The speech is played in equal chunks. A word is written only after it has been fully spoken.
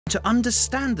To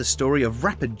understand the story of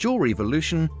rapid jaw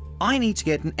evolution, I need to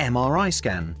get an MRI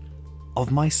scan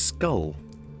of my skull.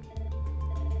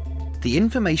 The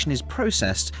information is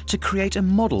processed to create a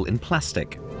model in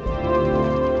plastic.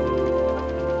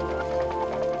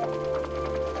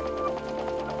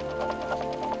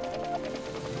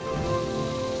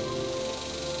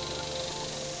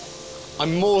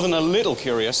 I'm more than a little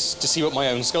curious to see what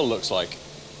my own skull looks like.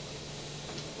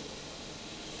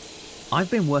 I've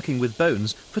been working with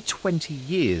bones for 20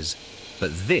 years,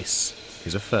 but this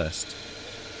is a first.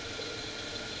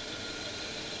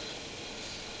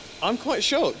 I'm quite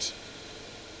shocked.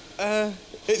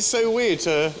 It's so weird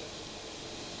to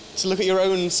look at your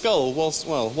own skull whilst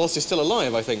you're still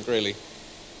alive, I think, really.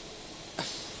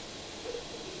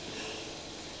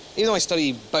 Even though I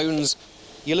study bones,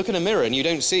 you look in a mirror and you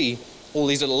don't see all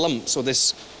these little lumps or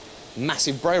this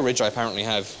massive brow ridge I apparently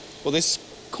have, or this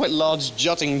quite large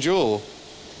jutting jaw.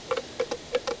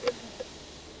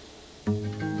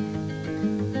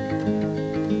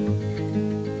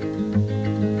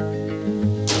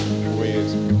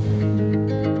 Weird.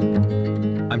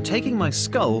 I'm taking my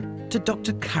skull to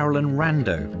Dr. Carolyn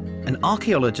Rando, an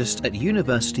archaeologist at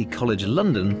University College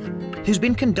London, who's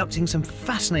been conducting some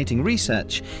fascinating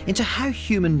research into how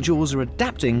human jaws are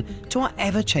adapting to our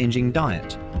ever-changing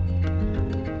diet.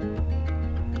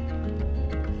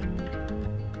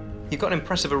 You've got an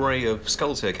impressive array of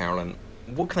skulls here, Carolyn.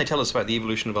 What can they tell us about the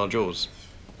evolution of our jaws?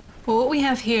 Well, what we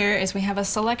have here is we have a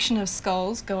selection of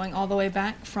skulls going all the way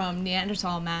back from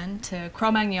Neanderthal man to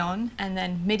Cro-Magnon, and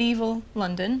then medieval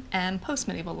London and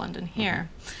post-medieval London here.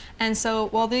 And so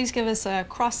while these give us a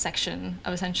cross-section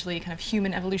of essentially kind of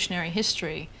human evolutionary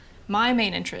history, my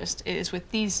main interest is with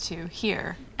these two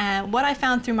here. And what I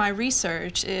found through my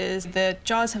research is that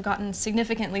jaws have gotten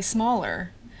significantly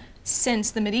smaller since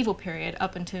the medieval period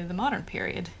up into the modern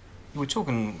period. We're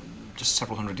talking just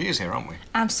several hundred years here, aren't we?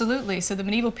 Absolutely. So the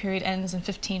medieval period ends in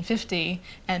 1550,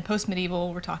 and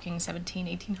post-medieval, we're talking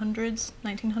 1800s,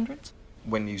 1900s.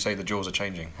 When you say the jaws are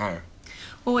changing, how?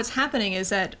 Well, what's happening is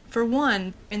that, for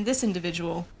one, in this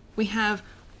individual, we have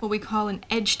what we call an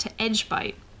edge-to-edge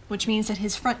bite, which means that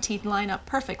his front teeth line up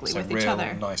perfectly with each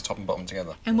other. So nice top and bottom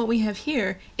together. And what we have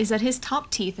here is that his top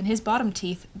teeth and his bottom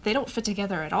teeth, they don't fit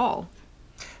together at all.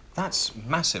 That's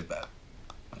massive, though.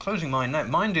 I'm closing mine now.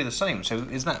 Mine do the same, so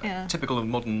is that typical of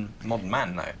modern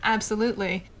man now?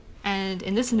 Absolutely. And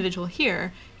in this individual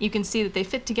here, you can see that they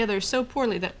fit together so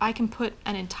poorly that I can put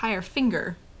an entire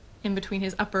finger in between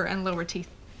his upper and lower teeth.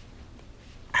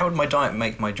 How would my diet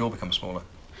make my jaw become smaller?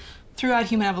 Throughout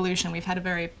human evolution, we've had a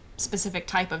very specific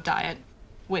type of diet,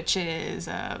 which is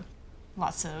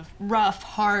lots of rough,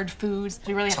 hard foods.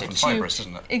 We really have to chew. Tough and fibrous,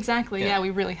 isn't it? Exactly, yeah. We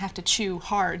really have to chew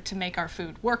hard to make our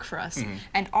food work for us.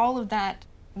 And all of that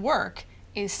work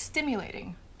is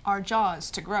stimulating our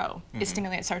jaws to grow. It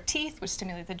stimulates our teeth, which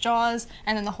stimulate the jaws,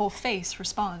 and then the whole face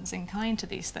responds in kind to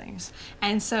these things.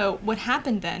 And so what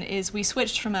happened then is we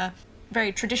switched from a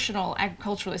very traditional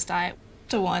agriculturalist diet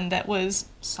to one that was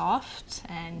soft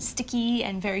and sticky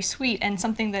and very sweet, and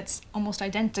something that's almost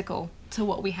identical to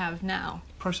what we have now.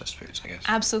 Processed foods, I guess.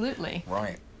 Absolutely.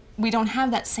 Right. We don't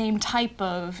have that same type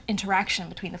of interaction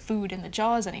between the food and the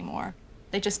jaws anymore.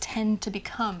 They just tend to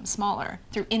become smaller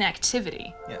through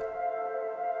inactivity. Yeah.